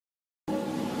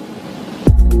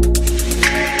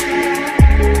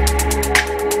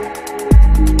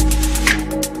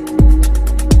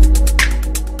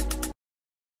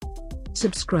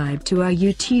subscribe to our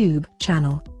YouTube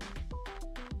channel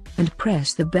and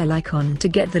press the bell icon to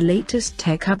get the latest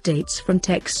tech updates from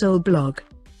TechSole Blog.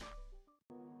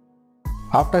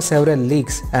 After several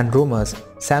leaks and rumors,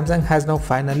 Samsung has now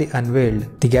finally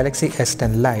unveiled the Galaxy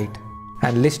S10 Lite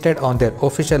and listed on their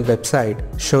official website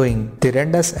showing the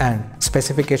renders and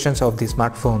specifications of the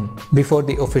smartphone before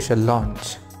the official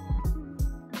launch.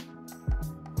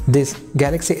 This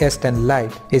Galaxy S10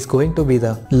 Lite is going to be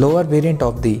the lower variant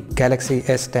of the Galaxy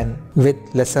S10 with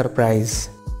lesser price.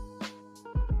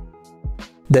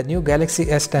 The new Galaxy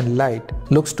S10 Lite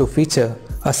looks to feature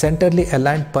a centrally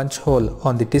aligned punch hole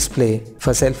on the display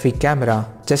for selfie camera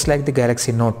just like the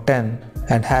Galaxy Note 10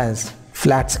 and has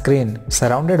flat screen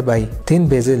surrounded by thin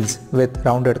bezels with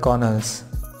rounded corners.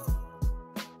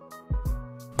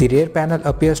 The rear panel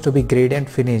appears to be gradient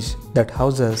finish that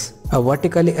houses a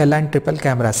vertically aligned triple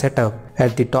camera setup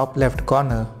at the top left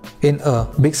corner in a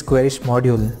big squarish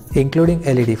module including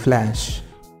LED flash.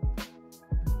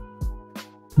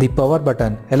 The power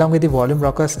button along with the volume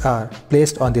rockers are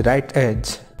placed on the right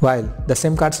edge, while the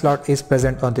SIM card slot is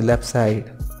present on the left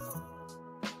side.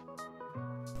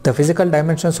 The physical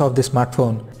dimensions of the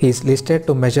smartphone is listed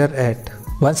to measure at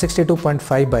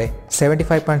 162.5 by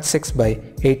 75.6 by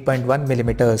 8.1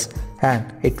 mm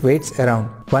and it weighs around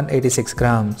 186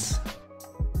 grams.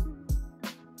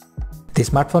 The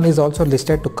smartphone is also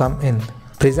listed to come in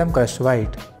Prism Crushed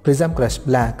White, Prism Crushed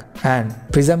Black and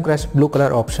Prism Crushed Blue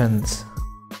color options.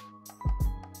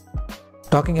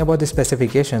 Talking about the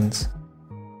specifications,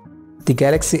 the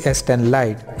Galaxy S10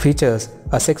 Lite features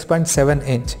a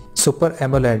 6.7-inch Super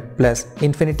AMOLED plus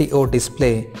Infinity O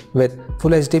display with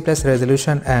Full HD Plus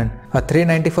resolution and a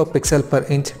 394 pixel per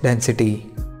inch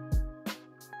density.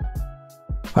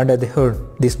 Under the hood,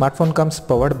 the smartphone comes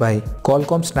powered by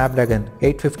Qualcomm Snapdragon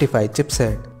 855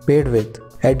 chipset paired with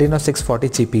Adreno 640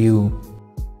 GPU.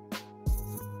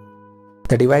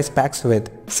 The device packs with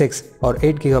 6 or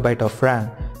 8 GB of RAM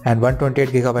and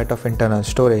 128 GB of internal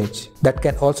storage that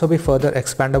can also be further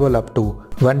expandable up to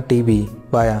 1 TB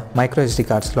via microSD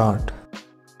card slot.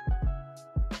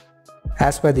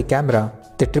 As per the camera,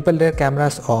 the triple rear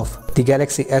cameras of the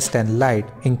Galaxy S10 Lite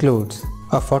includes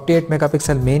a 48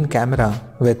 megapixel main camera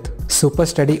with super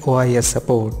steady OIS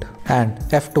support and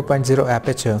f2.0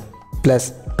 aperture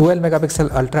plus 12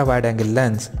 megapixel ultra wide angle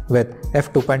lens with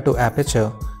f2.2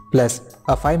 aperture plus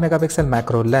a 5 megapixel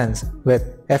macro lens with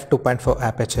f2.4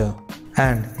 aperture.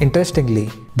 And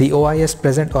interestingly, the OIS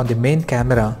present on the main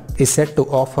camera is said to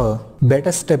offer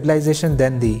better stabilization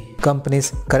than the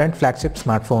company's current flagship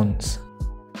smartphones.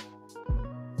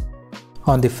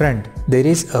 On the front, there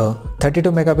is a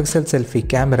 32 megapixel selfie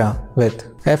camera with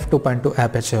f2.2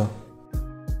 aperture.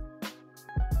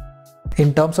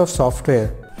 In terms of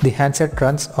software, the handset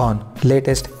runs on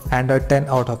latest Android 10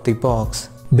 out of the box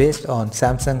based on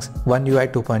Samsung's One UI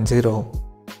 2.0.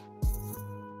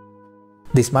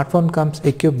 The smartphone comes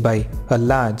equipped by a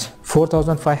large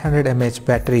 4500 mAh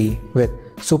battery with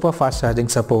super fast charging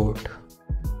support.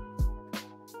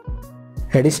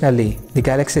 Additionally, the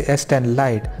Galaxy S10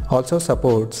 Lite also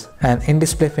supports an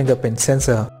in-display fingerprint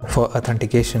sensor for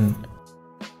authentication.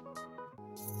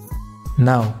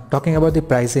 Now, talking about the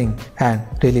pricing and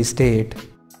release date.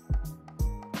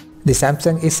 The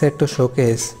Samsung is set to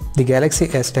showcase the Galaxy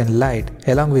S10 Lite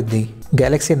along with the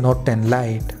Galaxy Note 10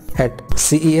 Lite at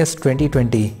CES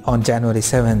 2020 on January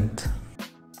 7th.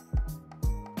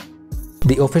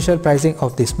 The official pricing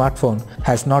of the smartphone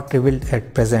has not revealed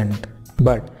at present,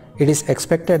 but it is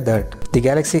expected that the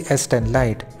Galaxy S10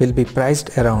 Lite will be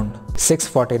priced around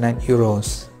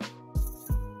 €649.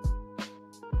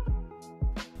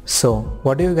 So,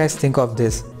 what do you guys think of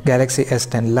this Galaxy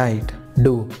S10 Lite?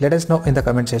 Do let us know in the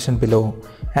comment section below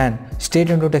and stay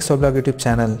tuned to TechSole Blog YouTube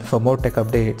channel for more tech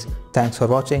updates. Thanks for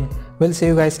watching. We'll see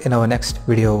you guys in our next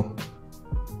video.